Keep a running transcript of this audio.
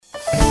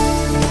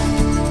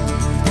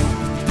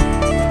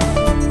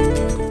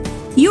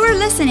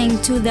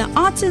listening to the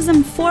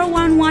Autism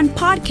 411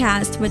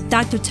 podcast with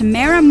Dr.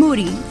 Tamara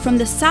Moodie from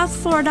the South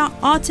Florida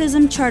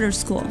Autism Charter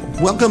School.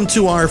 Welcome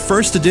to our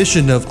first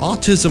edition of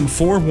Autism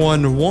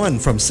 411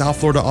 from South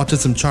Florida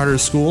Autism Charter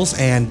Schools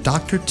and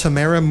Dr.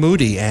 Tamara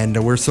Moodie.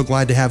 And we're so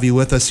glad to have you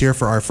with us here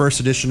for our first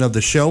edition of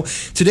the show.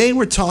 Today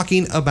we're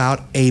talking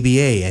about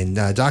ABA,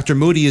 and Dr.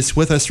 Moodie is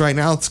with us right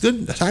now. It's a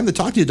good time to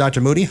talk to you, Dr.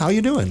 Moodie. How are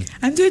you doing?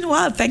 I'm doing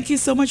well. Thank you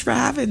so much for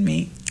having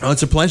me. Oh,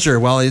 it's a pleasure.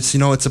 Well, it's a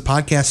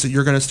podcast that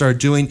you're going to start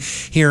doing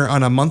here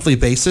on a monthly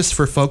basis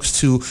for folks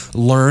to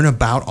learn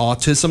about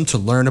autism, to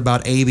learn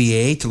about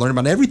ABA, to learn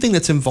about everything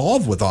that's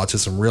involved with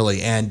autism,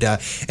 really, and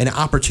an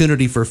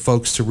opportunity for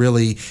folks to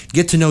really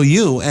get to know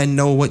you and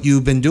know what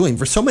you've been doing.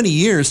 For so many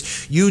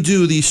years, you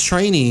do these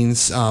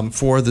trainings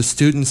for the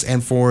students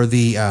and for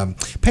the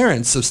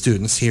parents of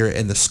students here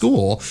in the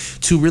school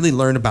to really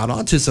learn about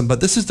autism.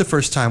 But this is the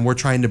first time we're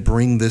trying to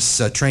bring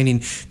this training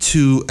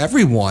to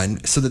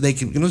everyone so that they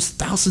can,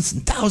 thousands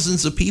and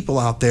thousands of people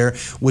out there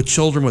with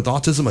children with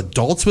autism,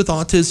 adults with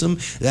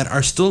autism that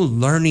are still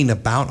learning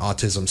about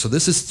autism. So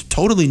this is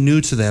totally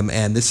new to them,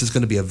 and this is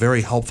going to be a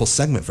very helpful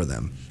segment for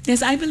them.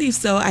 Yes, I believe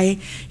so.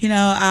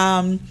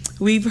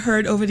 We've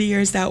heard over the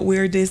years that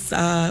we're this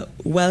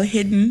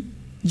well-hidden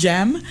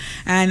gem,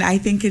 and I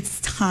think it's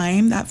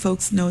time that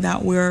folks know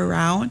that we're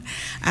around,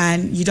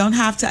 and you don't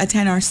have to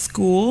attend our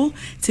school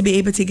to be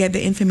able to get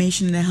the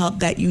information and the help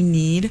that you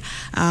need.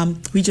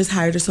 We just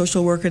hired a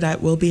social worker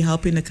that will be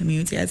helping the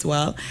community as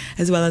well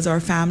as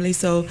our family.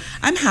 So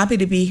I'm happy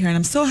to be here, and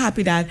I'm so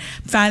happy that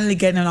finally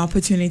getting an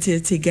opportunity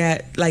to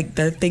get like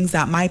the things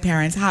that my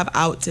parents have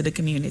out to the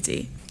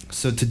community.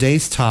 So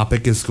today's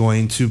topic is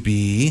going to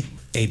be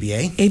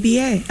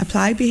ABA,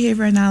 Applied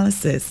Behavior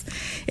Analysis.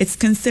 It's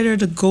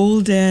considered a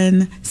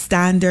golden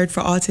standard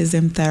for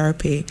autism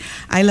therapy.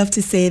 I love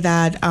to say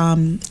that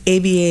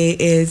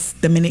ABA is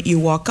the minute you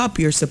walk up,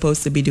 you're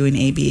supposed to be doing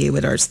ABA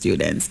with our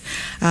students.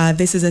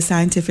 This is a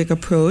scientific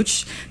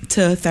approach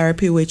to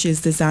therapy which is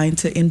designed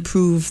to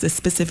improve the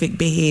specific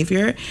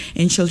behavior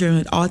in children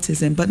with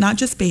autism, but not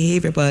just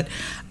behavior, but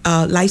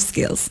life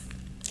skills.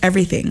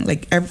 Everything,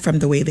 from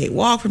the way they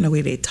walk, from the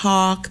way they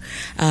talk,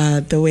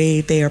 the way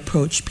they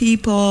approach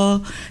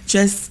people,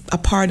 just a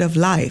part of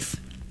life.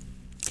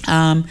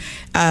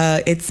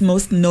 It's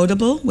most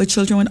notable with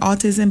children with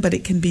autism, but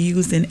it can be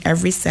used in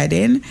every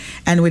setting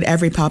and with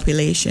every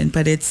population,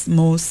 but it's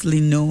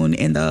mostly known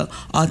in the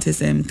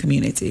autism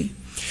community.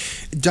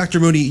 Dr.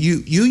 Moodie,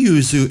 you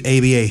use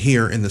ABA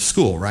here in the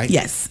school, right?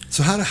 Yes.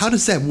 So how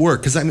does that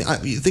work? Because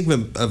you think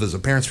of as a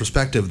parent's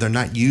perspective, they're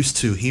not used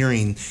to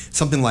hearing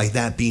something like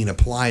that being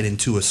applied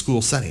into a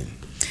school setting.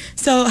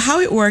 So how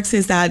it works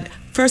is that,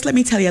 first, let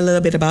me tell you a little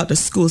bit about the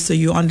school so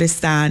you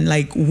understand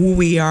who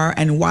we are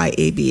and why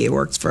ABA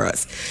works for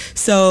us.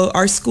 So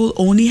our school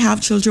only have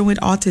children with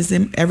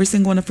autism. Every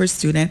single one of our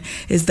students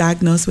is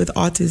diagnosed with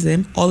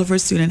autism. All of our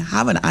students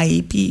have an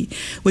IEP,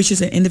 which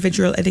is an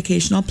individual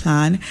educational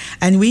plan.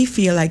 And we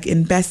feel like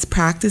in best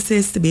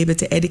practices to be able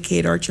to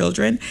educate our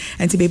children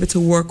and to be able to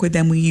work with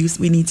them, we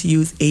need to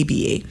use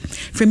ABA.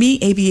 For me,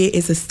 ABA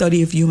is a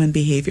study of human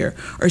behavior.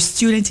 Our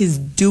student is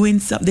doing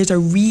something. There's a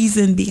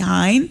reason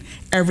behind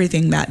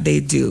everything that they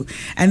do.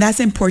 And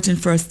that's important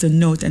for us to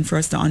note and for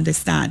us to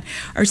understand.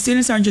 Our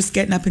students aren't just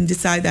getting up and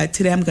decide that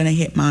today I'm going to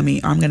hit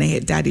mommy or I'm going to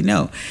hit daddy.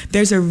 No,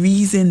 there's a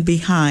reason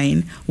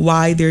behind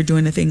why they're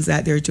doing the things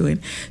that they're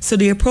doing. So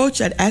the approach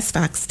that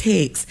SFAX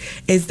takes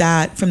is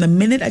that from the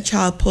minute a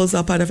child pulls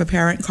up out of a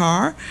parent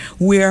car,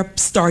 we're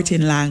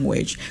starting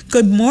language.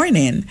 Good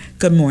morning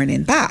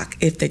back.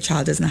 If the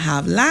child doesn't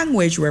have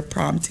language, we're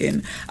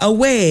prompting a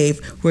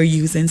wave. We're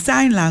using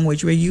sign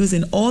language. We're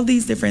using all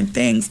these different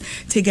things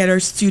to get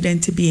our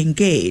student to be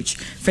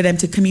engaged, for them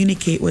to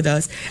communicate with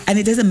us. And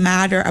it doesn't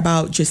matter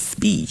about just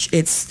speech.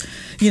 It's,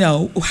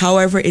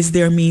 however is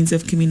their means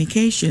of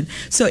communication.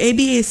 So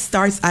ABA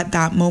starts at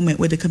that moment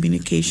with the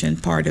communication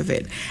part of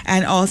it.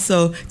 And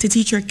also to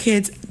teach our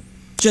kids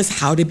just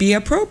how to be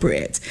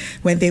appropriate.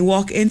 When they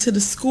walk into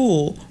the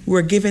school,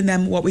 we're giving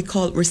them what we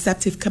call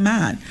receptive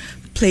command.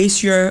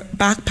 Place your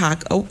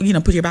backpack,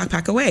 put your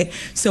backpack away.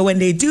 So when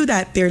they do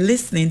that, they're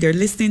listening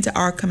to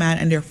our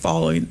command and they're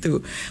following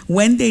through.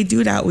 When they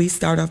do that, we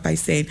start off by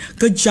saying,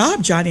 good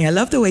job, Johnny. I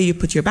love the way you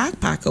put your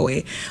backpack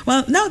away.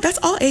 Well, no, that's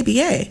all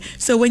ABA.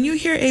 So when you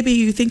hear ABA,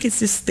 you think it's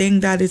this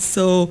thing that is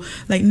so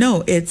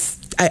no, it's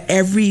an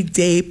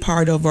everyday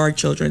part of our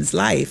children's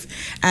life.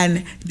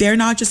 And they're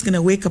not just going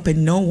to wake up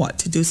and know what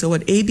to do. So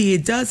what ABA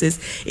does is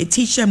it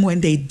teaches them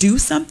when they do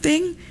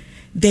something,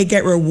 they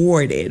get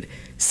rewarded.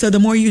 So the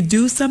more you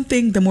do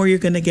something, the more you're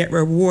going to get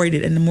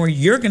rewarded, and the more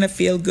you're going to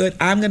feel good,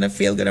 I'm going to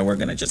feel good, and we're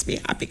going to just be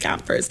happy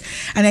campers.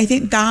 And I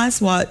think that's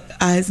what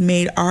has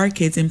made our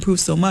kids improve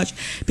so much,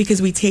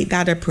 because we take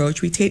that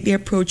approach. We take the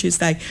approach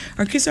is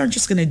our kids aren't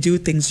just going to do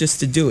things just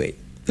to do it.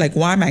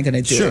 Why am I going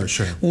to do it?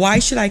 Sure. Why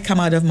should I come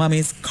out of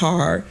mommy's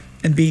car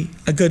and be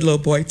a good little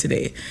boy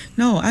today.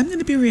 No, I'm going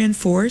to be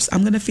reinforced.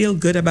 I'm going to feel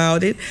good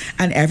about it,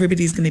 and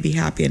everybody's going to be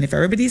happy. And if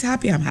everybody's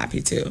happy, I'm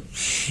happy too.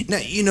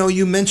 Now,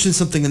 you mentioned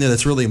something in there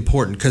that's really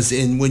important, because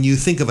when you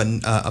think of a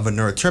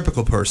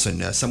neurotypical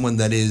person, someone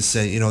that is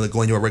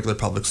going to a regular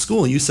public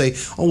school, you say,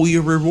 oh, well,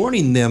 you're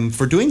rewarding them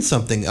for doing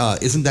something.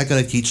 Isn't that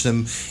going to teach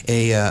them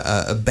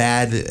a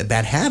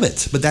bad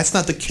habit? But that's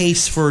not the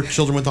case for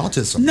children with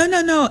autism.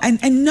 No,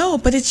 and no,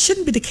 but it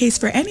shouldn't be the case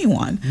for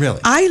anyone. Really?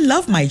 I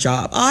love my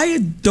job. I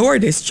adore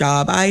this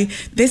job.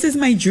 This is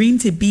my dream,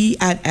 to be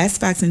at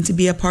SFAX and to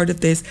be a part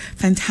of this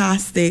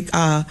fantastic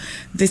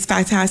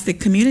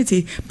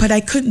community. But I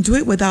couldn't do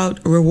it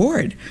without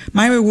reward.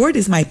 My reward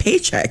is my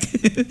paycheck.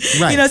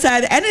 Right. So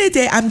at the end of the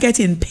day, I'm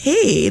getting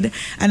paid,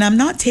 and I'm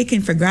not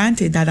taking for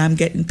granted that I'm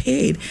getting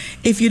paid.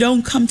 If you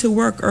don't come to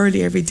work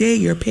early every day,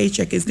 your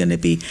paycheck is going to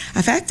be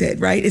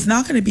affected, right? It's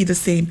not going to be the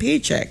same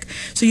paycheck.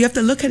 So you have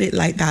to look at it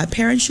like that.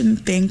 Parents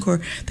shouldn't think,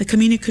 or the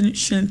community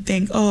shouldn't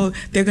think, oh,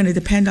 they're going to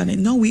depend on it.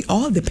 No, we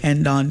all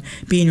depend on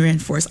being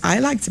reinforced. I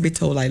like to be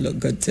told I look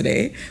good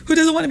today. Who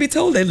doesn't want to be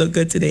told they look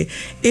good today?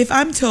 If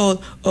I'm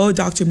told, oh,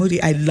 Dr.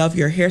 Moodie, I love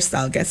your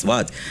hairstyle, guess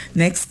what?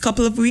 Next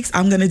couple of weeks,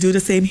 I'm going to do the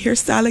same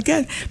hairstyle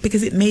again,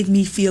 because it made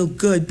me feel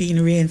good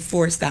being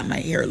reinforced that my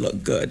hair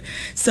looked good.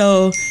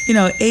 So,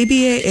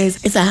 ABA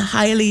is a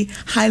highly,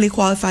 highly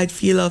qualified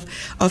field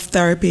of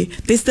therapy.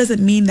 This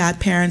doesn't mean that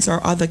parents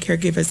or other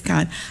caregivers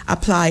can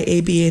apply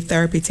ABA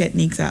therapy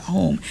techniques at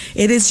home.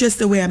 It is just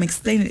the way I'm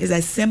explaining it is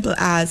as simple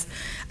as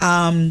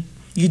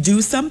you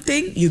do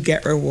something, you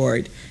get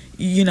reward.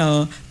 You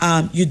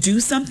do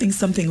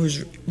something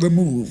was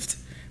removed,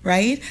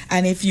 right?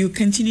 And if you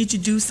continue to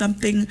do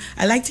something,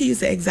 I like to use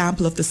the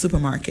example of the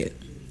supermarket.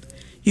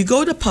 You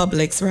go to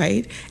Publix,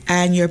 right?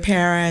 And your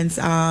parents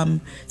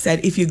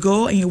said, if you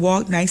go and you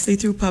walk nicely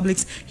through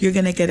Publix, you're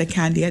going to get a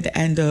candy at the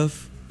end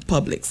of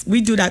Publix.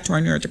 We do that to our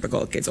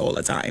neurotypical kids all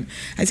the time.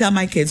 I tell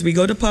my kids, we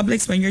go to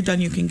Publix, when you're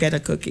done, you can get a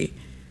cookie.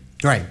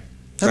 Right.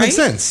 That makes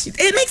sense.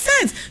 It makes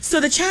sense. So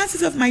the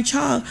chances of my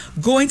child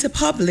going to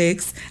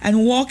Publix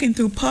and walking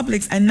through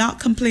Publix and not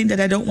complain that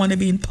I don't want to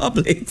be in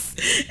Publix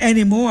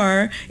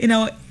anymore,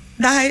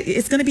 that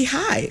it's going to be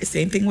high.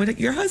 Same thing with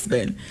your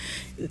husband.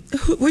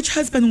 Which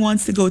husband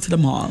wants to go to the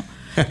mall?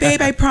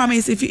 Babe, I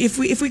promise. If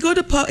we go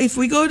to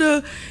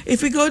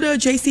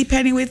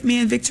JCPenney with me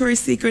and Victoria's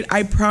Secret,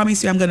 I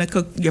promise you, I'm gonna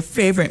cook your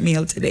favorite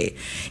meal today.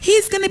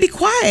 He's gonna be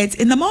quiet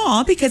in the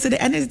mall, because at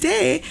the end of the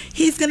day,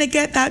 he's gonna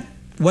get that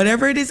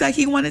whatever it is that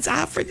he wanted to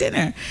have for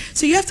dinner.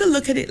 So you have to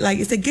look at it like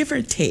it's a give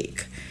or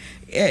take.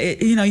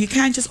 You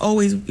can't just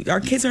always,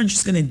 our kids aren't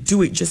just going to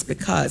do it just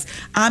because.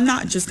 I'm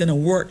not just going to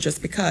work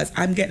just because.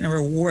 I'm getting a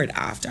reward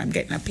after. I'm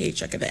getting a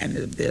paycheck at the end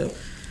of the bill.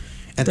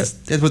 And that's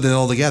put it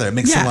all together. It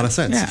makes a lot of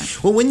sense. Yeah.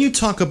 Well, when you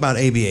talk about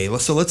ABA,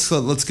 so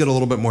let's get a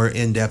little bit more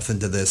in depth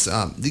into this,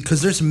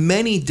 because there's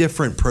many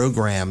different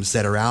programs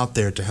that are out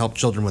there to help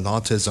children with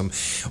autism.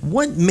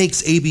 What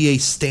makes ABA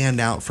stand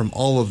out from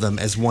all of them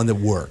as one that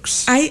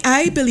works?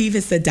 I believe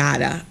it's the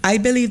data. I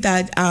believe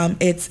that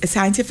it's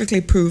scientifically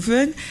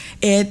proven.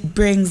 It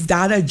brings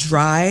data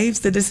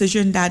drives the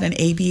decision that an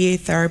ABA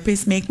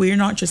therapist make. We're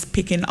not just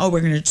picking,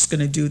 we're just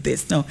going to do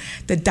this. No,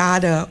 the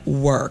data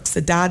works.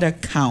 The data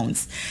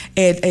counts.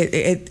 It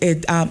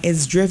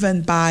is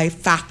driven by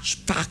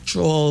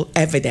factual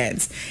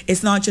evidence.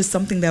 It's not just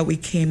something that we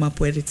came up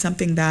with. It's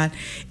something that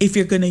if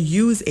you're going to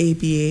use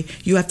ABA,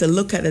 you have to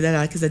look at the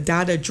data, because the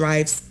data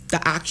drives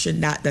the action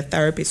that the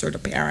therapist or the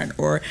parent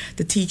or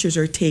the teachers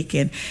are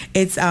taking.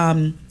 It's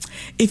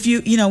if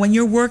when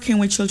you're working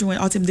with children with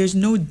autism, there's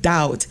no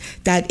doubt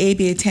that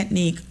ABA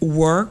technique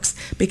works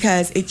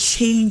because it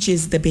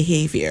changes the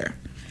behavior.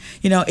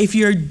 If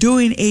you're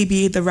doing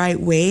ABA the right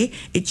way,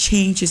 it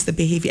changes the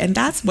behavior. And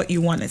that's what you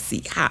want to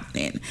see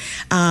happening.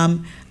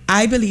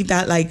 I believe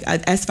that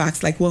at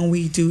SFAX, when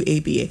we do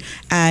ABA,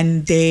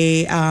 and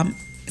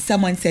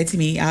someone said to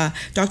me,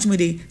 Dr.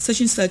 Moodie, such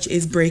and such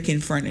is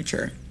breaking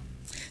furniture.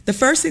 The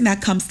first thing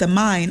that comes to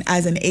mind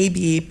as an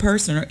ABA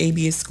person or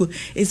ABA school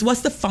is,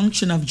 what's the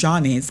function of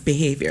Johnny's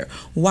behavior?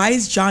 Why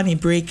is Johnny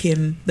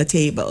breaking the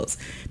tables?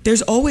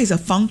 There's always a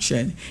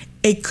function.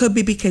 It could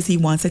be because he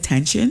wants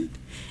attention.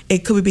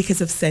 It could be because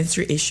of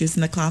sensory issues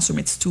in the classroom.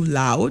 It's too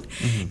loud.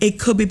 Mm-hmm. It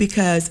could be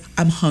because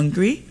I'm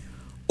hungry,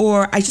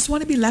 or I just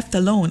want to be left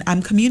alone.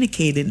 I'm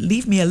communicating.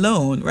 Leave me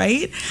alone,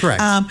 right?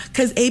 Correct.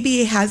 Because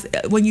ABA has,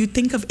 when you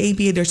think of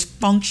ABA, there's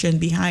function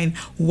behind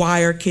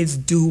why our kids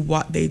do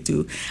what they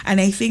do. And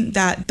I think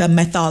that the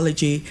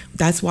methodology,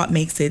 that's what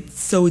makes it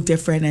so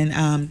different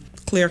and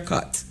clear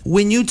cut.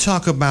 When you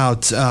talk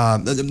about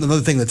another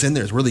thing that's in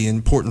there is really an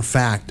important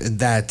fact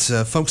that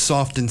folks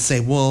often say,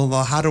 well,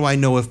 how do I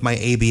know if my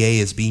ABA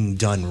is being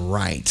done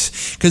right?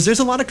 Because there's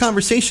a lot of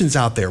conversations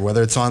out there,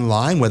 whether it's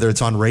online, whether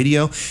it's on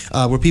radio,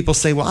 where people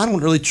say, well, I don't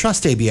really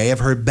trust ABA. I've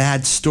heard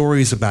bad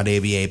stories about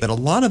ABA. But a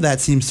lot of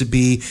that seems to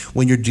be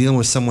when you're dealing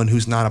with someone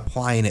who's not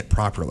applying it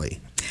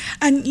properly.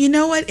 And you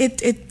know what?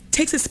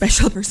 takes a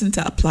special person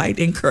to apply it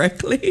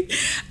incorrectly.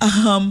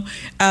 I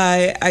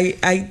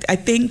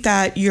think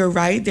that you're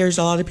right. There's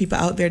a lot of people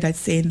out there that's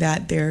saying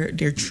that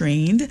they're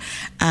trained,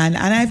 and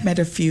I've met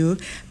a few,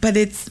 but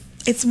it's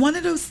one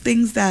of those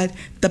things that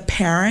the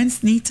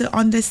parents need to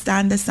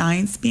understand the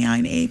science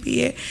behind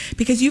ABA,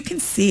 because you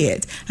can see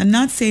it. I'm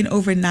not saying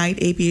overnight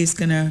ABA is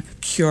going to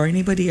cure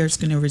anybody or it's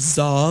going to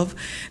resolve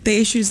the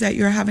issues that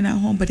you're having at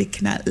home, but it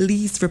can at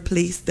least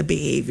replace the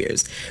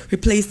behaviors,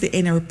 replace the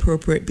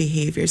inappropriate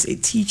behaviors.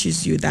 It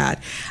teaches you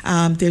that.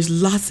 There's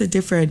lots of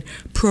different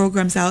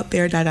programs out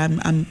there that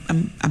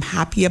I'm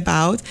happy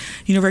about.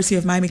 University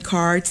of Miami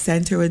Card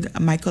Center with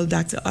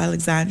Dr.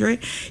 Alexandre.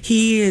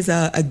 He is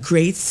a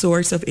great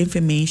source of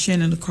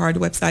information on the Card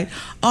website.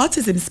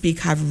 Autism Speak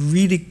have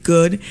really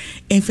good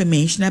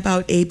information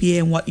about ABA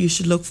and what you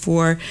should look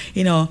for,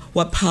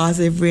 what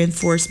positive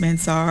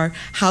reinforcements are,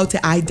 how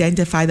to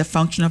identify the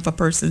function of a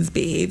person's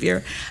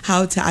behavior,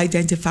 how to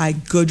identify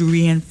good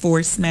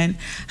reinforcement,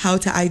 how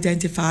to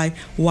identify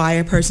why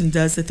a person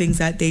does the things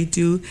that they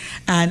do.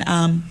 And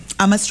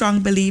I'm a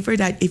strong believer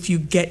that if you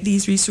get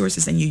these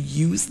resources and you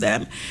use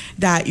them,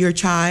 that your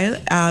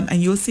child,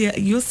 and you'll see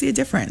a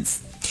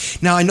difference.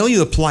 Now, I know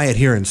you apply it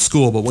here in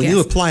school, but when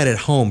you apply it at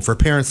home, for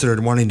parents that are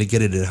wanting to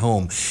get it at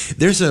home,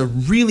 there's a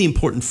really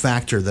important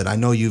factor that I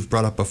know you've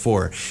brought up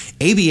before.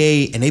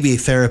 ABA and ABA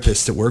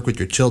therapists that work with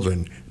your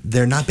children,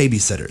 they're not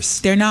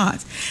babysitters. They're not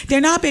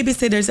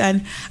babysitters.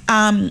 And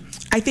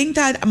I think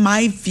that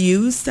my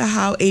views to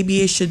how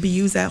ABA should be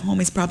used at home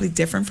is probably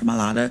different from a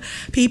lot of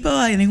people.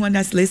 Anyone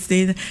that's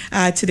listening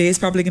today is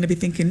probably going to be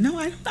thinking, no,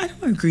 I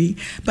don't agree.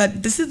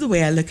 But this is the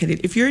way I look at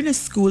it. If you're in a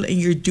school and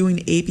you're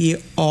doing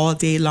ABA all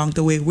day long,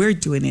 the way we're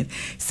doing it,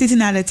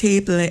 sitting at a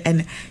table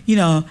and,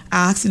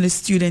 asking the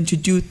student to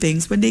do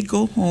things, when they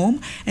go home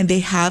and they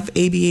have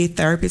ABA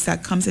therapists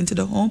that comes into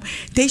the home,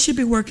 they should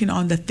be working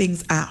on the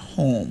things at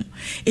home.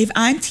 If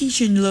I'm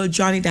teaching little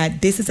Johnny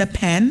that this is a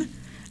pen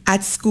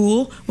at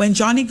school, when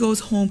Johnny goes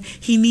home,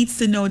 he needs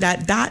to know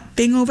that that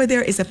thing over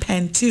there is a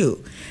pen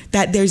too,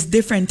 that there's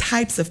different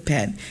types of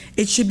pen.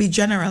 It should be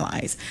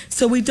generalized.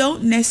 So we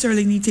don't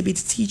necessarily need to be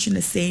teaching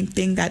the same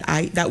thing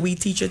that we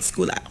teach at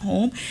school at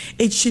home.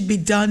 It should be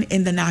done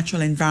in the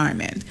natural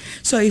environment.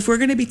 So if we're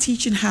going to be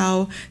teaching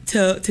how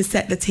to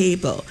set the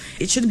table,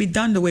 it shouldn't be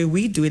done the way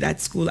we do it at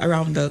school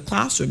around the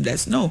classroom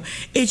desk. No,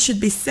 it should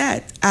be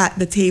set at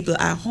the table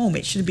at home.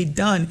 It should be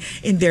done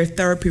in their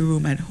therapy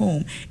room at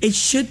home. It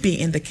should be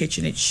in the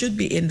kitchen. It should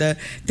be in the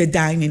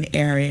dining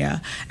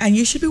area. And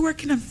you should be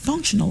working on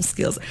functional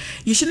skills.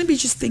 You shouldn't be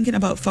just thinking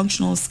about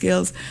functional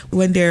skills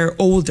when they're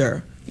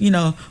older.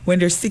 When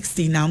they're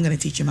 16, now I'm going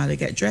to teach him how to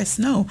get dressed.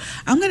 No,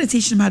 I'm going to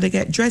teach him how to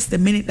get dressed the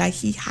minute that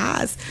he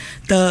has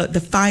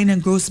the fine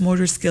and gross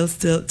motor skills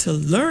to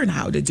learn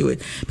how to do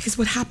it. Because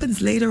what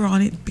happens later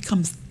on, it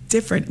becomes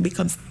different, it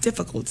becomes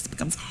difficult, it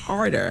becomes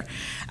harder.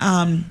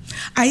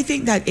 I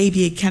think that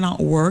ABA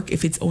cannot work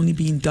if it's only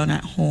being done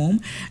at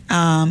home,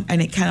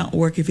 and it cannot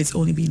work if it's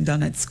only being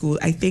done at school.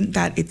 I think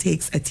that it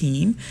takes a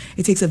team,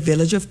 it takes a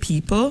village of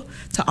people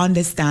to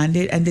understand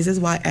it, and this is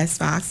why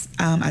SFACS,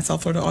 at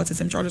South Florida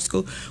Autism Charter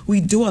School, we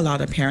do a lot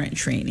of parent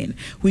training.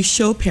 We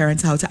show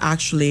parents how to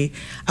actually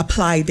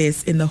apply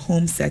this in the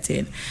home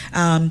setting.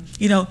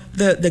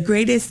 The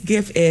greatest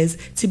gift is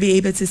to be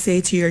able to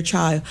say to your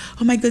child,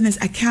 oh my goodness,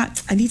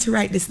 I need to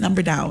write this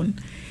number down.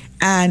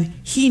 And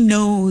he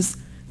knows,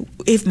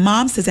 if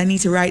mom says I need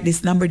to write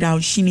this number down,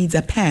 she needs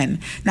a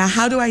pen. Now,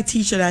 how do I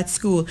teach it at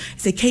school? I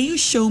say, can you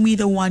show me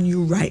the one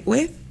you write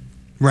with?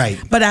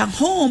 Right. But at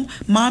home,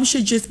 mom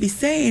should just be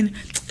saying,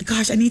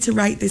 gosh, I need to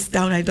write this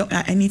down.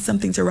 I need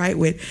something to write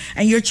with.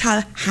 And your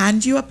child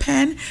hands you a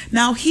pen.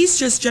 Now, he's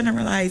just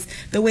generalized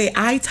the way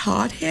I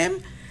taught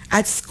him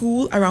at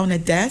school around a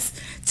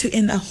desk to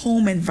in a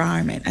home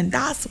environment. And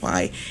that's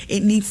why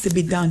it needs to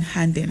be done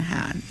hand in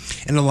hand.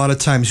 And a lot of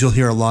times you'll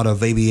hear a lot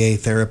of ABA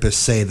therapists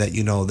say that,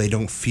 they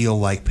don't feel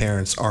like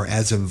parents are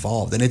as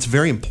involved. And it's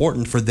very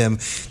important for them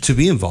to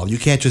be involved. You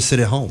can't just sit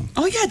at home.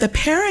 Oh yeah, the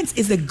parents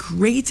is the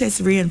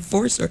greatest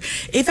reinforcer.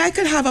 If I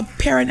could have a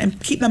parent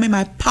and keep them in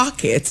my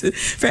pocket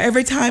for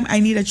every time I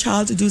need a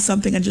child to do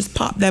something and just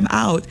pop them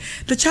out,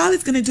 the child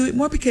is going to do it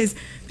more, because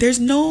there's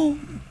no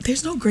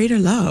greater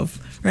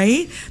love.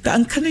 Right? The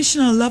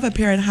unconditional love a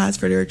parent has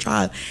for their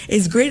child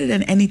is greater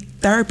than any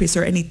therapist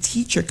or any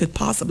teacher could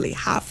possibly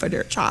have for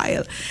their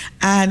child.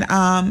 And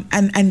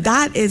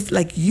that is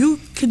like,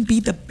 you can be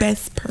the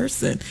best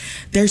person.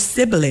 They're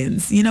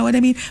siblings, you know what I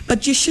mean?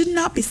 But you should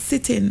not be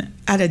sitting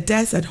at a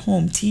desk at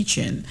home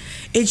teaching.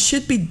 It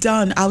should be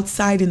done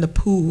outside in the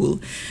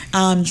pool,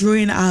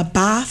 during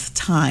bath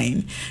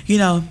time.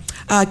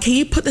 Can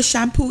you put the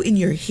shampoo in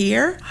your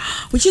hair?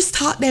 We just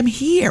taught them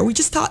here. We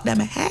just taught them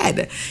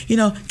head.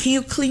 Can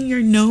you clean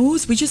your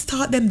nose? We just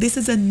taught them this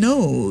is a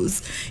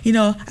nose.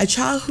 A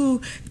child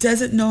who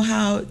doesn't know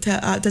how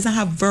to, doesn't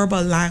have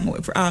verbal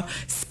language,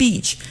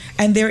 speech,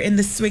 and they're in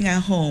the swing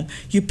at home.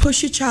 You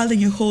push your child and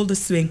you hold the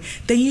swing.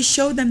 Then you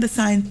show them the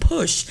sign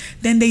push.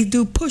 Then they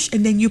do push,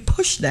 and then you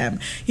push them.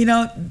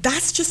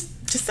 That's just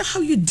just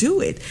how you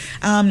do it.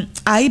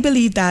 I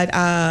believe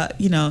that,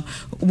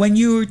 when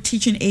you're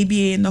teaching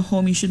ABA in the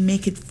home, you should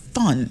make it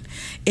fun.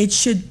 It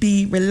should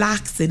be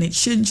relaxing. It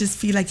shouldn't just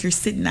feel like you're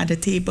sitting at a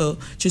table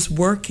just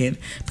working,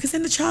 because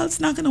then the child's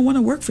not going to want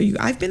to work for you.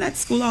 I've been at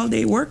school all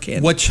day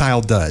working. What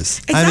child does?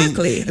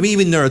 Exactly. I mean,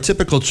 even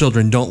neurotypical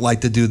children don't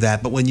like to do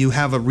that, but when you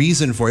have a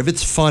reason for it, if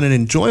it's fun and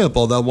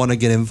enjoyable, they'll want to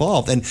get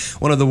involved. And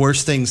one of the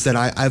worst things that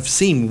I've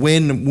seen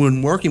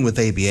when working with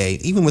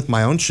ABA, even with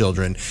my own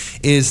children,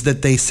 is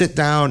that they sit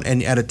down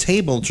and at a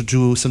table to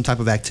do some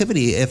type of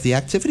activity. If the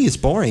activity is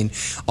boring,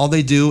 all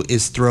they do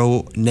is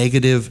throw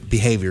negative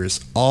behaviors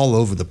all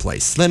over the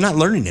place. They're not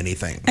learning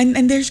anything.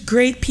 And there's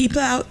great people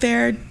out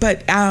there,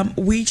 but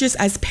we just,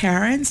 as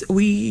parents,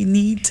 we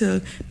need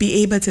to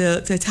be able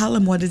to tell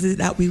them what is it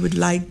that we would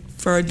like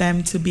for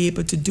them to be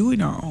able to do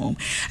in our home.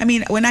 I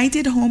mean, when I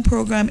did home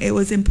program, it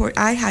was important.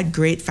 I had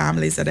great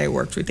families that I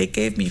worked with. They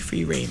gave me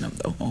free reign of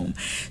the home.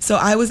 So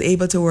I was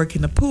able to work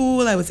in the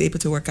pool. I was able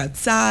to work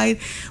outside.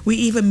 We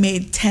even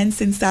made tents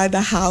inside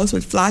the house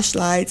with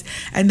flashlights,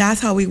 and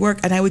that's how we work.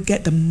 And I would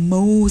get the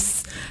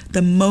most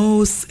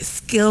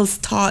skills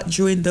taught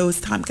during those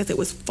times because it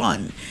was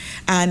fun.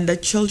 And the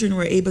children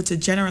were able to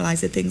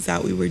generalize the things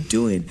that we were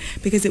doing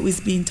because it was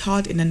being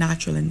taught in a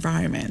natural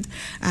environment.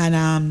 And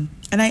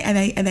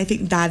I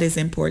think that is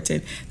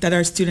important, that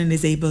our student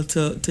is able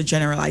to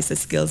generalize the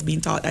skills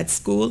being taught at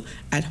school,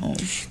 at home.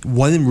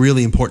 One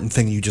really important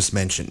thing you just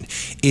mentioned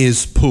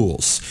is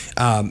pools.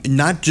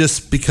 Not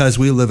just because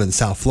we live in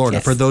South Florida.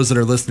 Yes. For those that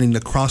are listening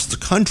across the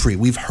country,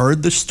 we've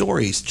heard the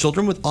stories.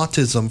 Children with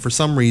autism, for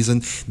some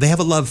reason, they have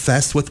a love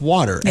fest with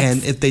water. Yes.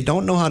 And if they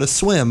don't know how to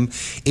swim,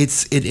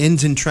 it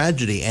ends in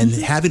tragedy. And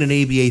having an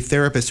ABA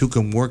therapist who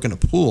can work in a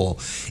pool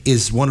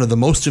is one of the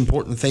most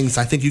important things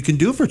I think you can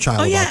do for a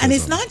child with autism. And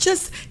it's not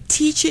just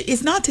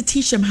it's not to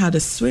teach them how to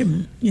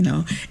swim,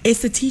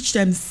 it's to teach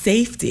them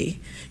safety.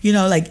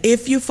 Like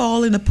if you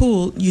fall in the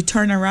pool, you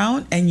turn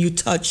around and you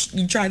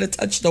try to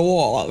touch the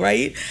wall,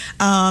 right?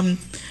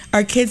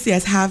 Our kids,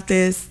 yes, have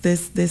this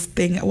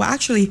thing. Well,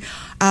 actually,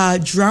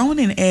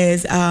 drowning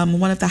is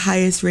one of the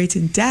highest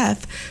rated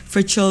death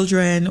for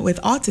children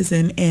with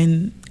autism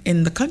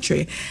in the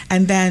country.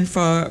 And then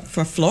for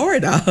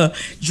Florida,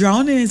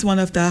 drowning is one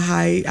of the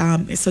high,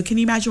 so can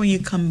you imagine when you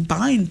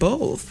combine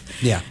both?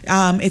 Yeah.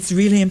 It's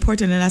really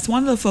important, and that's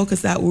one of the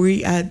focus that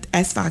we at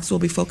SFACS will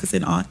be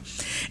focusing on.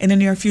 In the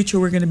near future,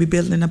 we're going to be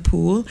building a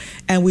pool,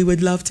 and we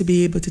would love to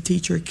be able to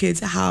teach our kids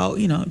how,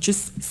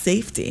 just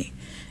safety.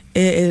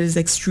 It is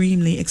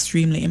extremely,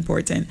 extremely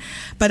important.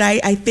 But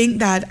I think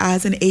that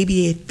as an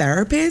ABA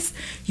therapist,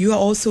 you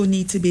also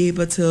need to be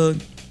able to,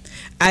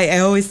 I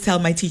always tell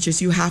my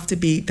teachers, you have to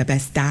be the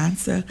best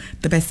dancer,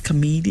 the best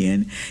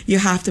comedian. You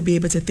have to be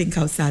able to think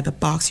outside the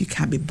box. You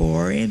can't be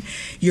boring.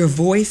 Your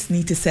voice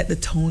needs to set the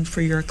tone for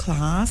your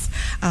class.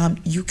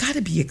 You got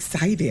to be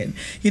excited.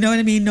 You know what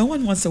I mean? No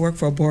one wants to work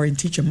for a boring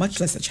teacher, much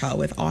less a child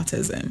with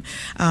autism.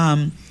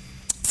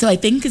 So I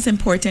think it's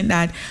important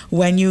that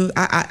when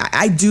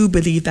I do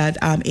believe that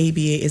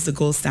ABA is the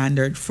gold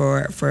standard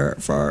for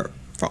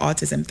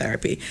autism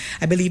therapy.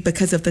 I believe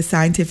because of the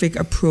scientific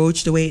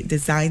approach, the way it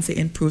designs to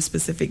improve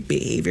specific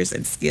behaviors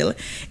and skill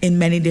in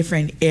many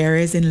different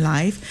areas in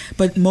life,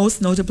 but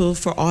most notable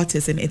for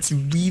autism, it's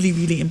really,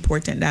 really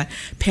important that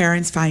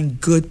parents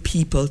find good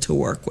people to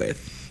work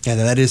with. Yeah,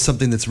 that is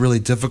something that's really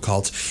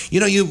difficult.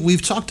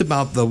 We've talked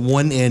about the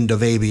one end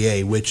of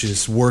ABA, which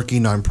is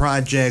working on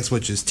projects,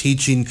 which is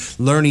teaching,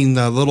 learning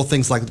the little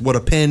things like what a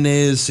pen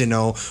is,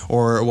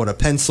 or what a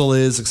pencil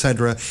is,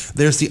 etc.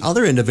 There's the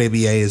other end of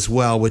ABA as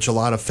well, which a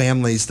lot of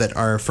families that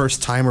are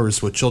first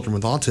timers with children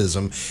with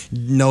autism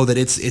know that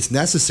it's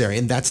necessary,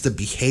 and that's the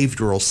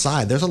behavioral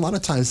side. There's a lot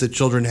of times that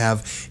children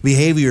have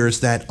behaviors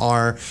that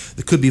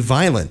could be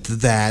violent,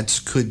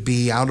 that could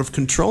be out of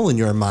control in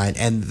your mind,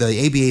 and the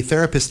ABA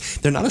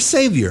therapist, they're not a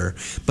savior,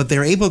 but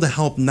they're able to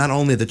help not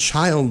only the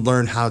child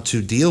learn how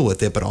to deal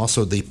with it, but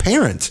also the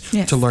parent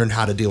to learn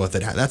how to deal with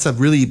it. That's a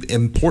really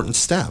important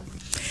step.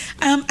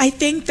 I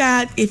think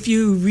that if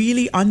you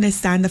really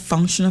understand the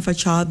function of a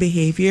child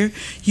behavior,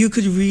 you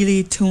could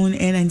really tune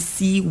in and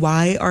see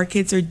why our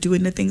kids are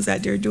doing the things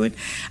that they're doing.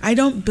 I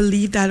don't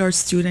believe that our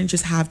students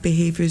just have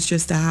behaviors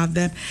just to have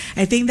them.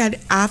 I think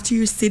that after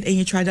you sit and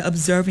you try to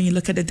observe and you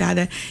look at the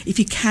data, if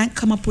you can't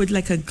come up with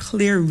like a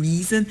clear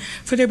reason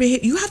for their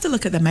behavior, you have to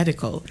look at the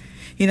medical.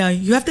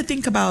 You have to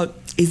think about,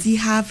 is he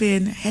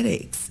having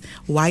headaches?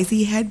 Why is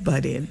he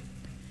headbutting?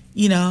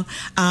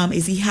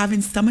 Is he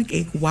having stomach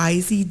ache? Why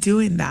is he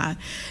doing that?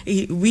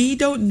 We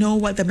don't know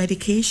what the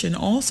medication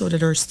also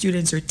that our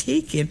students are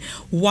taking,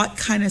 what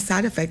kind of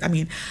side effect. I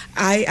mean,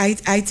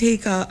 I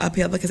take a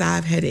pill because I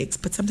have headaches,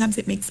 but sometimes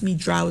it makes me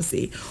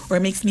drowsy, or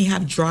it makes me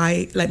have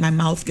dry, like my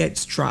mouth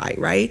gets dry,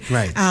 right?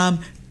 Right.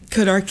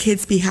 Could our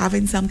kids be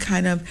having some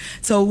kind of...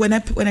 So when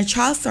a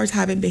child starts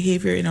having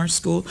behavior in our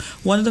school,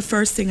 one of the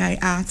first thing I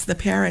ask the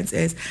parents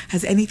is,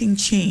 has anything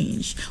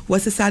changed?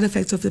 What's the side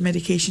effects of the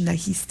medication that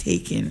he's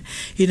taking?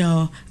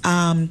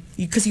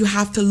 Because you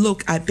have to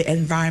look at the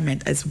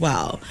environment as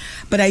well.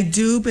 But I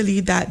do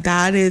believe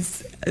that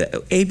is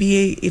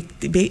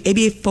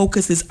ABA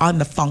focuses on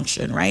the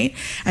function, right?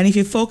 And if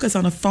you focus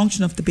on the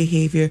function of the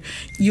behavior,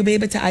 you'll be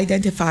able to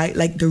identify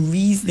like the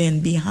reason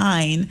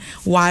behind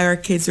why our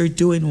kids are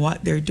doing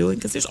what they're doing,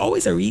 because there's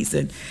always a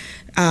reason.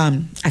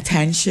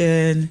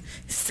 Attention,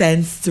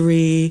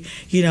 sensory,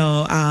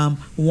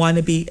 want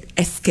to be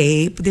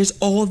escape. There's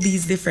all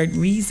these different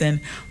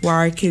reasons why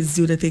our kids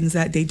do the things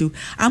that they do.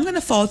 I'm going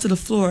to fall to the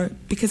floor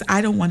because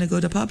I don't want to go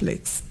to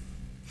Publix.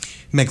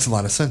 Makes a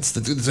lot of sense.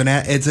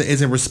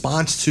 It's a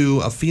response to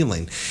a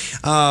feeling.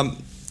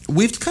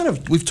 We've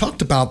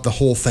talked about the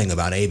whole thing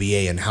about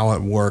ABA and how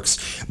it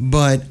works,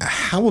 but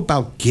how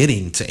about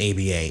getting to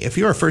ABA? If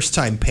you're a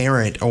first-time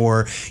parent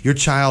or your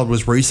child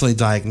was recently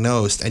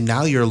diagnosed and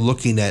now you're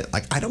looking at,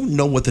 like, I don't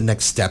know what the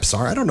next steps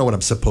are. I don't know what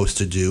I'm supposed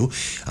to do.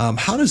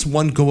 How does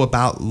one go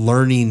about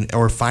learning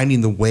or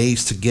finding the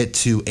ways to get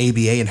to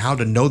ABA and how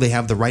to know they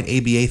have the right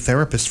ABA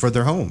therapist for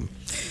their home?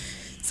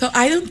 So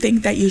I don't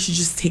think that you should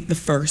just take the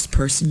first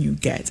person you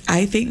get.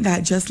 I think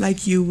that just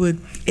like you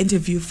would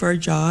interview for a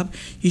job,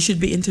 you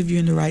should be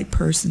interviewing the right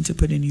person to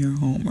put in your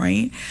home,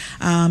 right?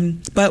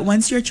 But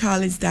once your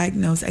child is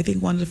diagnosed, I think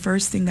one of the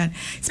first things that,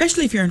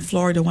 especially if you're in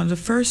Florida, one of the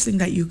first things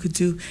that you could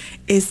do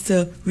is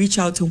to reach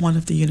out to one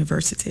of the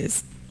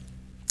universities.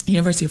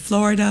 University of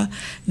Florida,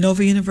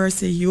 Nova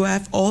University,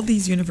 UF, all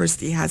these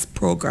universities has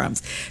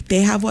programs.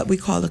 They have what we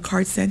call the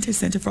CARD Center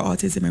for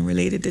Autism and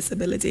Related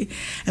Disability.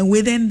 And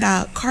within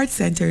that CARD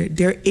Center,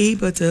 they're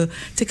able to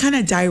kind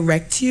of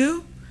direct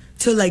you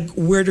to like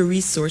where the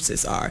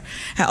resources are.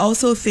 I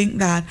also think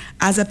that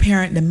as a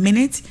parent, the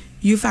minute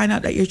you find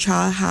out that your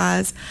child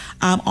has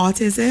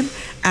autism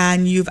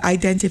and you've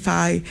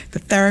identified the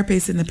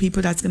therapist and the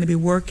people that's going to be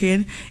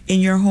working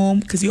in your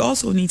home, because you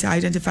also need to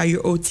identify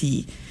your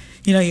OT.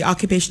 Your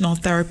occupational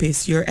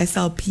therapist, your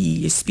SLP,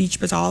 your speech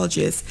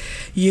pathologist,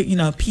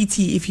 PT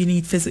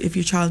if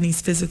your child needs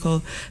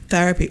physical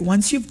therapy.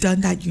 Once you've done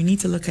that, you need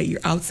to look at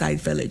your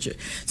outside village.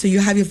 So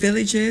you have your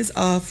villages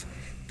of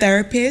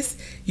therapists,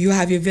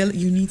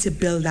 you need to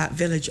build that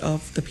village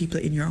of the people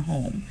in your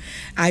home.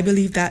 I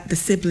believe that the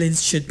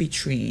siblings should be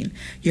trained.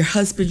 Your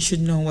husband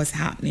should know what's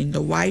happening.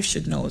 The wife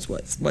should know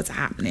what's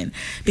happening,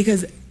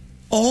 because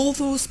all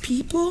those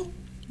people,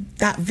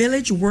 that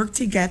village, work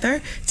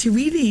together to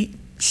really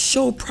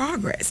show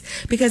progress,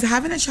 because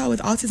having a child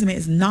with autism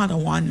is not a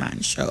one-man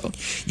show.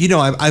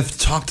 I've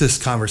talked this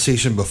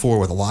conversation before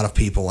with a lot of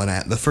people,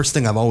 and the first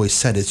thing I've always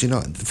said is,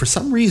 for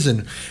some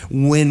reason,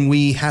 when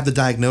we have the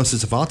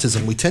diagnosis of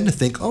autism, we tend to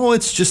think, oh,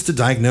 it's just a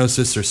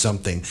diagnosis or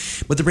something.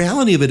 But the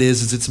reality of it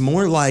is it's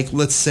more like,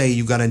 let's say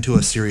you got into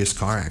a serious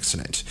car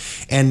accident,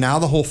 and now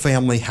the whole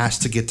family has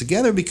to get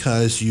together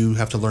because you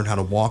have to learn how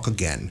to walk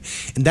again.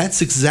 And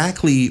that's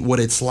exactly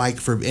what it's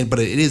like but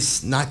it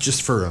is not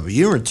just for a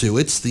year or two,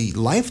 it's the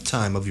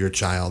lifetime of your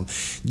child.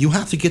 You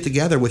have to get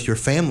together with your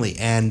family,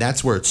 and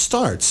that's where it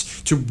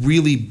starts to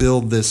really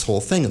build this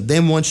whole thing. And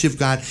then once you've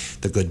got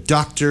the good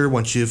doctor,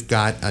 once you've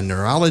got a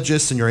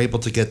neurologist and you're able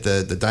to get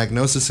the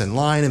diagnosis in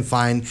line and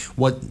find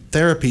what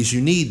therapies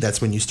you need, that's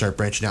when you start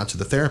branching out to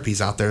the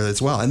therapies out there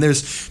as well. And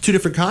there's two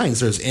different kinds.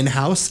 There's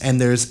in-house and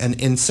there's an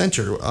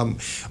in-center.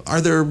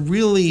 Are there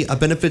really a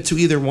benefit to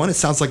either one? It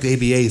sounds like the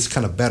ABA is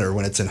kind of better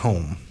when it's in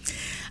home.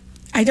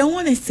 I don't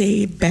want to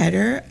say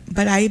better,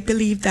 but I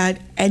believe that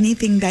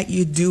anything that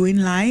you do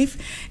in life,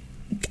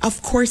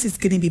 of course, it's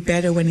going to be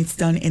better when it's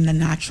done in the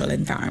natural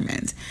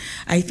environment.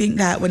 I think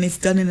that when it's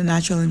done in the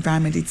natural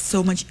environment, it's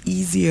so much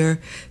easier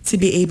to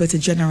be able to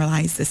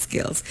generalize the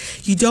skills.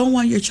 You don't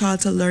want your child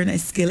to learn a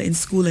skill in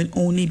school and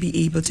only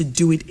be able to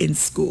do it in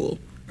school,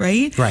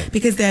 right? Right.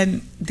 Because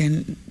then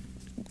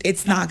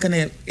it's not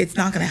gonna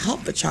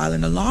help the child in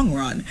the long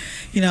run,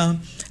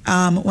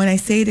 When I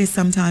say this,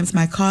 sometimes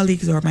my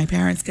colleagues or my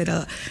parents get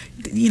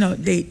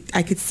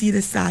I could see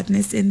the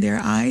sadness in their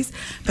eyes,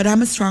 but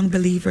I'm a strong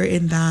believer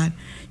in that,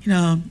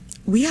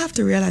 we have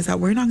to realize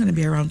that we're not going to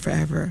be around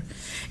forever.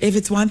 If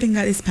it's one thing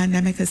that this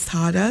pandemic has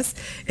taught us,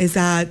 is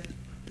that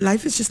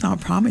life is just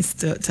not promised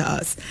to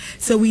us.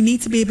 So we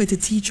need to be able to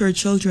teach our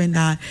children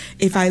that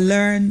if I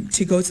learn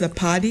to go to the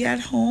potty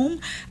at home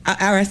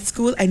or at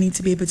school, I need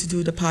to be able to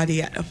do the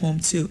potty at home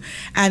too.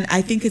 And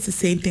I think it's the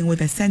same thing with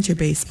a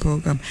center-based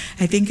program.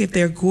 I think if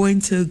they're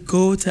going to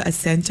go to a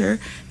center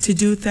to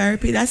do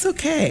therapy, that's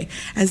okay.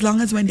 As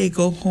long as when they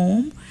go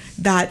home,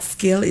 that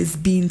skill is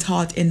being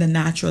taught in the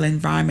natural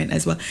environment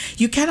as well.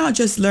 You cannot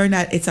just learn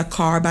that it's a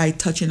car by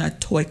touching a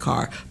toy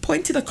car.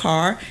 Point to the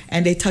car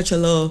and they touch a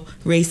little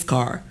race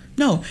car.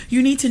 No,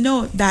 you need to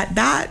know that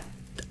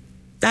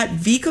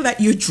vehicle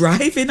that you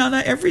drive in on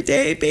an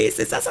everyday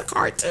basis, that's a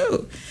car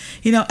too.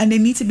 And they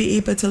need to be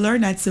able to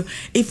learn that. So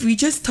if we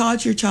just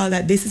taught your child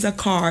that this is a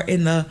car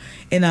in a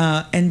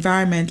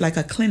environment like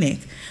a clinic,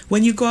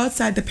 when you go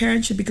outside, the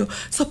parent should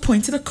so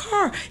point to the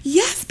car.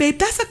 Yes, babe,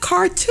 that's a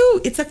car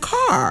too. It's a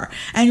car.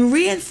 And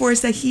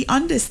reinforce that he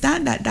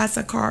understand that that's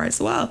a car as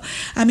well.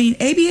 I mean,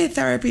 ABA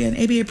therapy and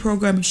ABA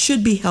program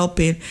should be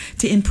helping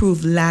to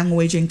improve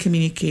language and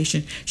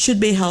communication,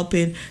 should be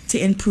helping to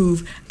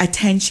improve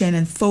attention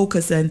and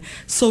focus and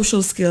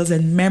social skills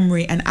and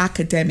memory and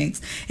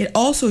academics. It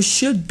also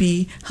should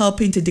be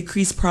helping to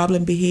decrease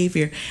problem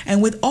behavior.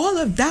 And with all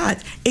of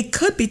that, it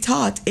could be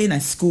taught in a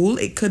school,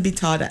 it could be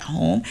taught at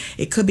home,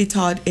 it could be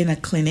taught in a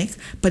clinic,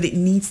 but it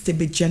needs to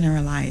be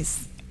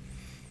generalized.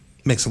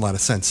 Makes a lot of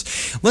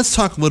sense. Let's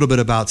talk a little bit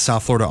about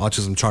South Florida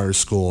Autism Charter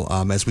School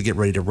as we get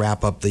ready to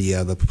wrap up the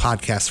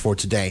podcast for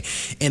today.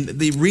 And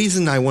the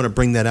reason I want to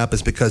bring that up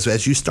is because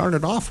as you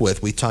started off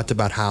with, we talked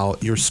about how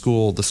your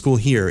school, the school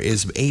here,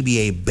 is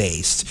ABA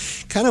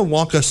based. Kind of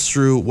walk us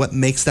through what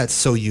makes that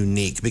so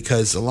unique,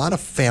 because a lot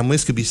of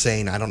families could be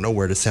saying, I don't know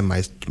where to send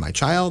my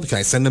child. Can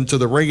I send them to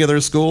the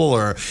regular school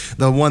or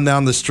the one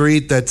down the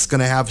street that's going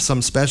to have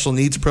some special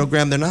needs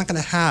program? They're not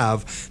going to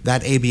have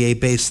that ABA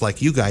base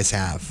like you guys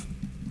have.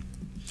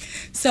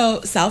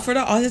 So South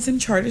Florida Autism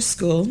Charter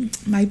School,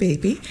 my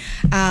baby,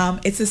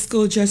 it's a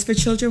school just for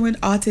children with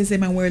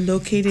autism, and we're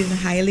located in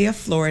Hialeah,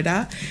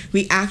 Florida.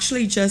 We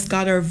actually just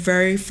got our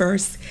very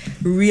first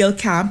real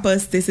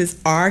campus. This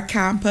is our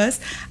campus.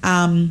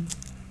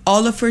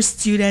 All of our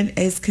student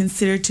is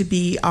considered to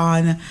be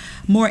on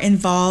more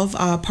involved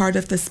part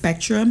of the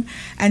spectrum.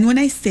 And when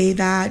I say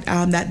that,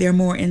 that they're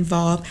more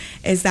involved,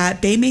 is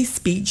that they may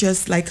speak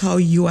just like how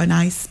you and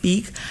I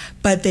speak,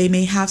 but they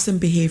may have some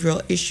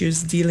behavioral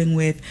issues dealing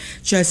with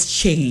just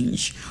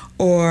change,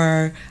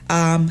 or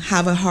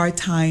have a hard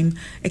time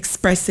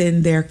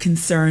expressing their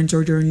concerns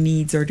or their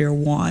needs or their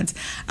wants.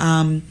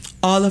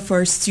 All of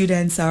our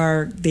students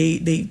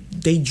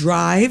they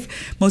drive.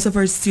 Most of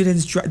our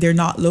students, they're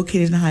not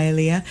located in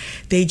Hialeah.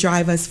 They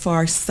drive as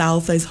far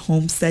south as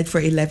Homestead for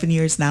 11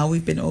 years now.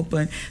 We've been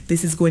open.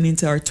 This is going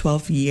into our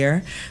 12th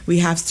year. We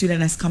have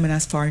students that's coming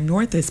as far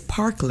north as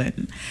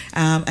Parkland.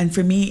 And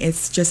for me,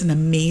 it's just an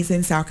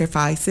amazing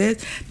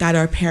sacrifices that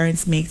our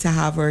parents make to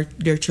have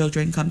their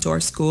children come to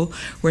our school.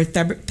 We're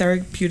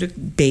therapeutic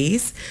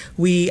base.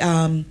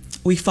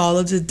 We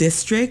follow the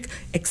district,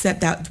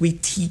 except that we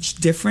teach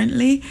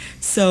differently.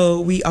 So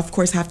we, of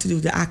course, have to do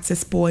the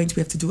access points. We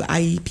have to do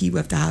IEP. We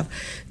have to have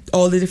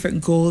all the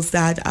different goals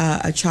that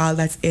a child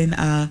that's in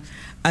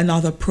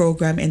another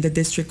program in the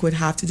district would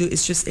have to do.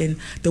 It's just in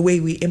the way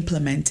we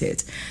implement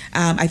it.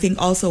 I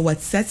think also what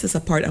sets us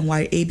apart and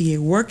why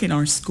ABA work in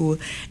our school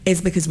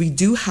is because we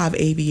do have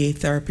ABA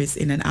therapists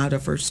in and out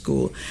of our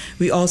school.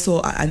 We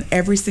also, and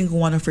every single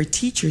one of our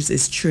teachers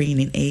is trained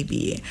in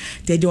ABA.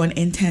 They do an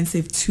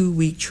intensive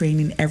 2-week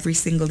training every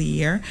single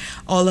year.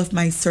 All of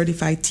my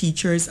certified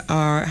teachers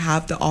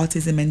have the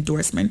autism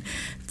endorsement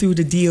through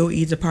the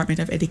DOE, Department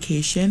of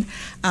Education.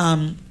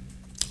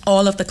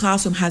 All of the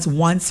classroom has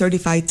 1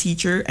 certified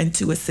teacher and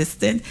 2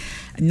 assistants,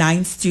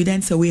 9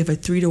 students. So we have a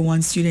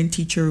 3-to-1 student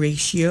teacher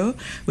ratio,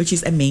 which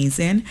is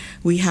amazing.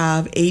 We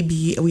have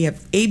ABA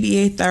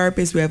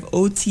therapists, we have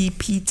OT,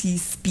 PT,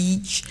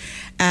 speech,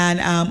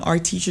 and our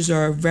teachers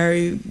are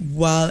very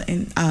well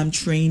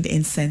trained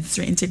in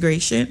sensory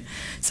integration.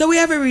 So we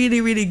have a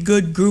really, really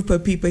good group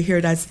of people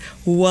here that's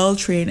well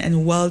trained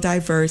and well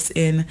diverse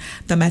in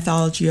the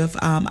methodology of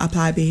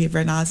applied behavior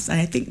analysis. And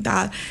I think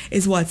that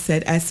is what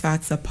set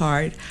SFATs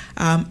apart.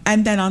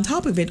 And then on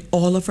top of it,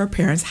 all of our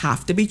parents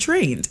have to be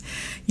trained.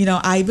 You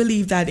know, I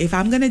believe that if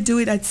I'm going to do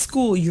it at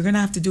school, you're going to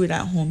have to do it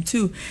at home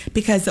too,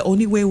 because the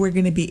only way we're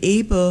going to be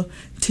able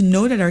to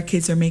know that our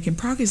kids are making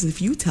progress is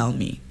if you tell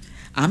me.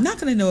 I'm not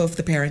going to know if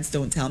the parents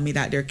don't tell me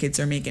that their kids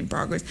are making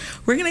progress.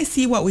 We're going to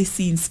see what we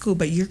see in school,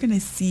 but you're going to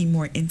see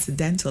more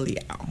incidentally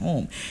at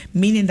home,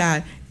 meaning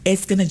that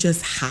it's going to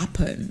just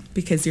happen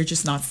because you're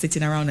just not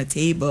sitting around a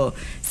table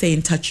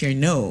saying, touch your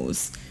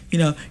nose. You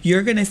know,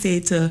 you're going to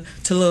say to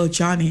little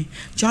Johnny,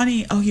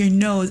 oh, your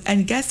nose.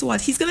 And guess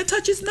what? He's going to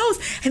touch his nose.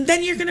 And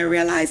then you're going to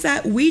realize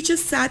that we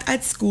just sat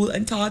at school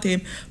and taught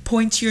him,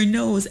 point to your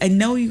nose. And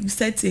now you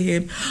said to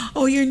him,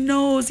 oh, your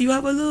nose, you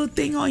have a little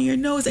thing on your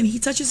nose. And he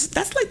touches.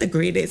 That's like the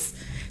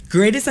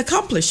greatest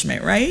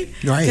accomplishment, right?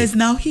 Right. Because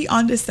now he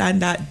understands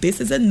that this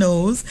is a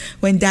nose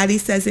when daddy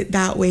says it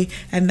that way.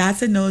 And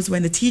that's a nose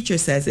when the teacher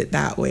says it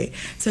that way.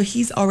 So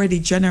he's already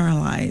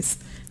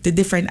generalized the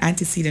different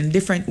antecedents,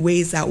 different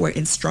ways that we're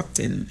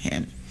instructing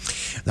him.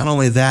 Not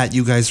only that,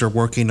 you guys are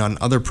working on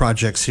other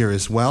projects here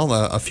as well,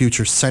 a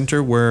future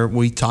center where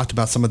we talked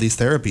about some of these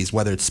therapies,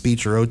 whether it's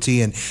speech or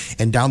OT,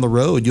 and down the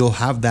road, you'll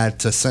have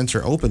that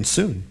center open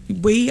soon.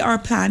 We are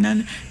planning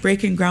on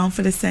breaking ground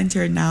for the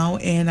center now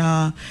in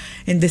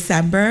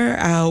December.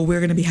 We're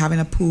going to be having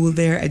a pool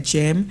there, a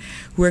gym.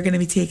 We're going to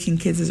be taking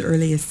kids as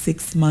early as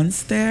 6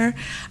 months there.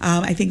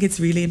 I think it's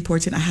really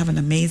important. I have an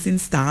amazing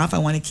staff. I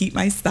want to keep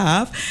my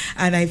staff.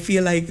 And I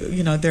feel like,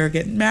 you know, they're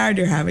getting married,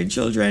 they're having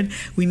children.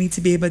 We need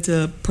to be able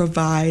to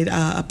provide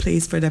a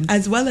place for them,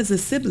 as well as the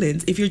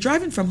siblings. If you're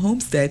driving from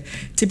Homestead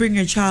to bring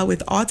your child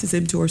with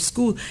autism to our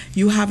school,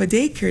 you have a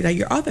daycare that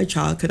your other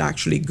child could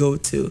actually go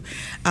to.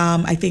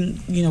 I think,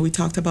 you know, we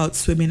talked about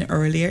swimming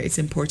earlier. It's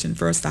important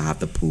for us to have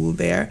the pool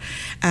there.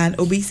 And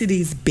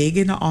obesity is big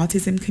in the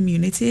autism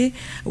community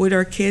with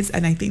our kids,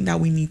 and I think that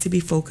we need to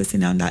be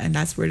focusing on that, and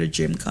that's where the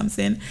gym comes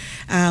in.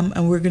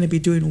 And we're going to be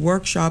doing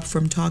workshops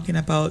from talking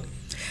about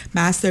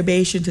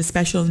masturbation to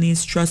special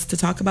needs trust to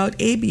talk about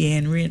ABA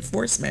and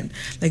reinforcement,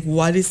 like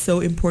what is so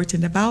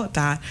important about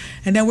that.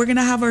 And then we're going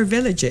to have our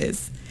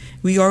villages.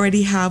 We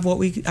already have what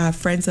we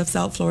Friends of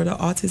South Florida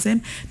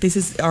Autism. This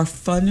is our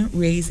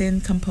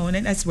fundraising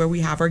component. That's where we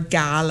have our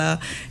gala,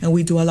 and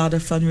we do a lot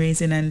of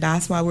fundraising, and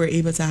that's why we're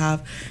able to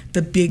have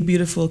the big,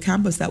 beautiful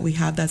campus that we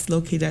have that's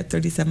located at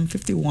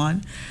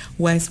 3751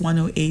 West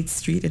 108th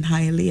Street in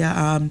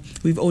Hialeah.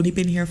 We've only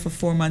been here for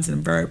 4 months, and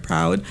I'm very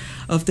proud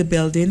of the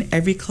building.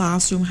 Every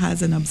classroom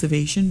has an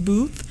observation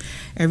booth.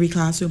 Every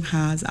classroom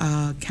has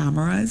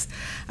cameras.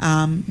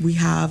 We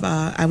have,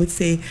 I would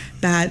say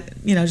that,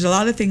 there's a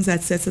lot of things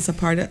that sets us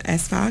apart at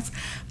SFACS,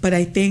 but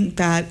I think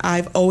that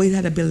I've always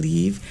had a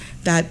belief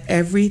that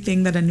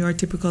everything that a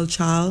neurotypical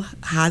child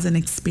has an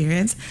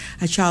experience,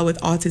 a child with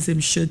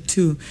autism should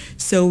too.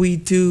 So we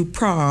do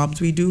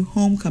proms, we do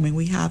homecoming,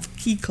 we have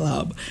Key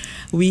Club,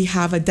 we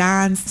have a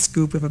dance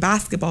group with a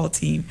basketball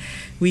team.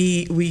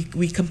 We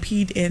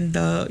compete in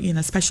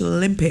the Special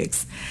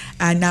Olympics,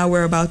 and now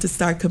we're about to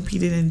start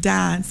competing in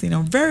dance.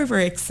 Very,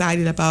 very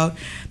excited about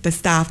the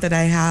staff that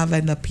I have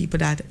and the people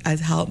that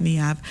has helped me.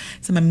 I have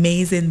some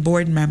amazing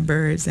board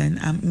members and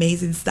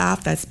amazing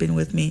staff that's been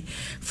with me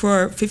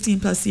for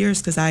 15 plus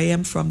years because I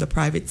am from the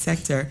private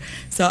sector.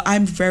 So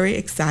I'm very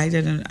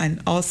excited,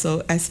 and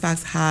also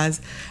SFACS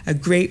has a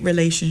great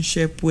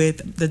relationship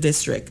with the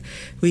district.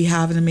 We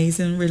have an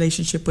amazing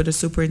relationship with the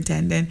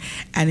superintendent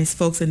and his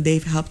folks, and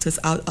they've helped us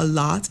out a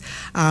lot.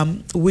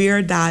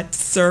 We're that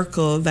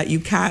circle that you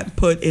can't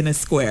put in a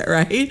square,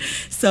 right?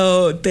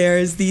 So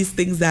there's these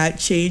things that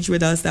change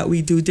with us that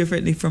we do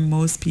differently from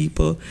most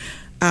people.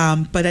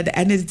 But at the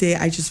end of the day,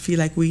 I just feel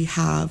like we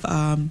have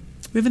an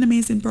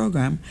amazing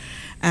program,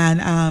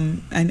 and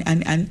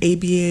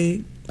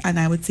ABA, and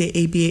I would say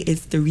ABA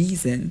is the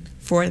reason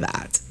for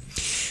that.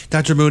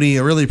 Dr. Moodie,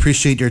 I really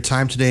appreciate your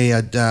time today.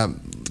 A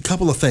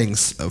couple of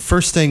things.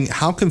 First thing,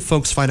 how can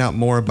folks find out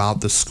more about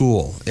the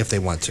school if they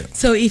want to?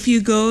 So if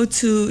you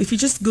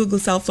just Google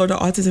South Florida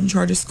Autism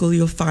Charter School,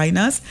 you'll find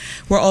us.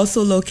 We're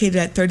also located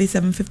at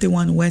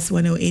 3751 West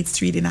 108th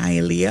Street in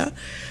Hialeah.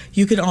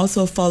 You can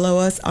also follow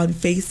us on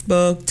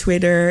Facebook,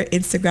 Twitter,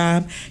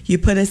 Instagram. You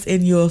put us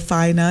in, you'll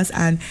find us.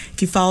 And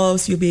if you follow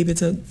us, you'll be able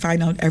to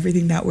find out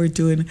everything that we're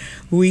doing.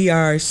 We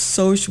are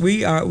social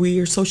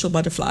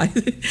butterflies.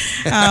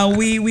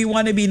 We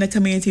want to be in the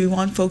community. We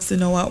want folks to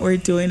know what we're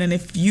doing. And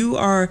if you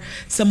are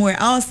somewhere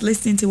else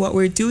listening to what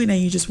we're doing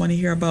and you just want to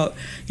hear about,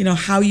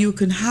 how you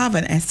can have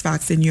an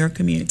SFACS in your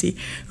community,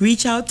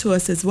 reach out to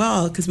us as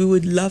well, because we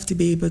would love to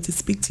be able to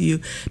speak to you,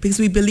 because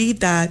we believe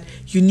that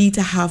you need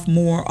to have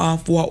more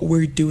of what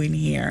we're doing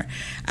here.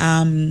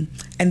 And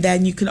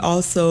then you can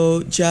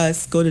also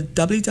just go to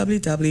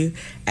www.sfacs.org.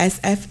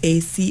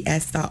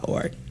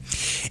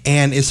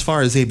 And as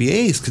far as ABA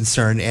is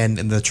concerned and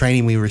the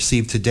training we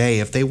received today,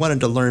 if they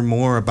wanted to learn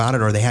more about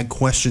it or they had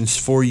questions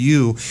for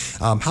you,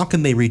 how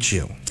can they reach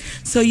you?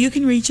 So you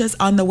can reach us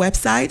on the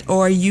website,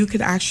 or you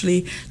can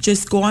actually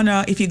just go on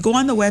if you go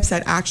on the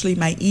website, actually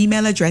my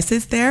email address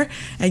is there,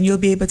 and you'll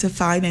be able to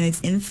find, and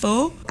it's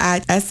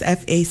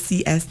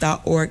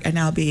info@sfacs.org, and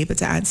I'll be able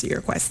to answer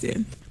your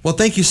question. Well,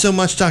 thank you so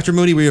much, Dr.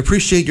 Moodie. We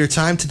appreciate your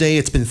time today.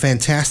 It's been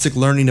fantastic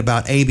learning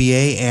about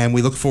ABA, and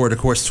we look forward, of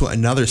course, to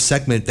another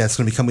segment that's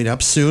going to be coming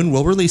up soon.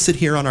 We'll release it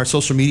here on our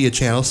social media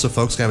channels so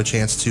folks can have a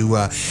chance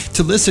to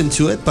listen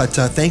to it. But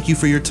thank you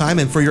for your time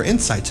and for your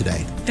insight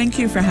today. Thank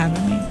you for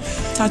having me.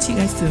 Talk to you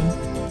guys soon.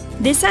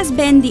 This has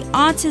been the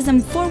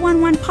Autism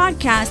 411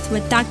 podcast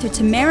with Dr.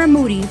 Tamara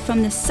Moodie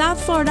from the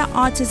South Florida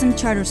Autism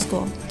Charter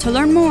School. To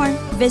learn more,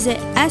 visit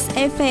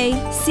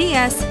sfacs.org.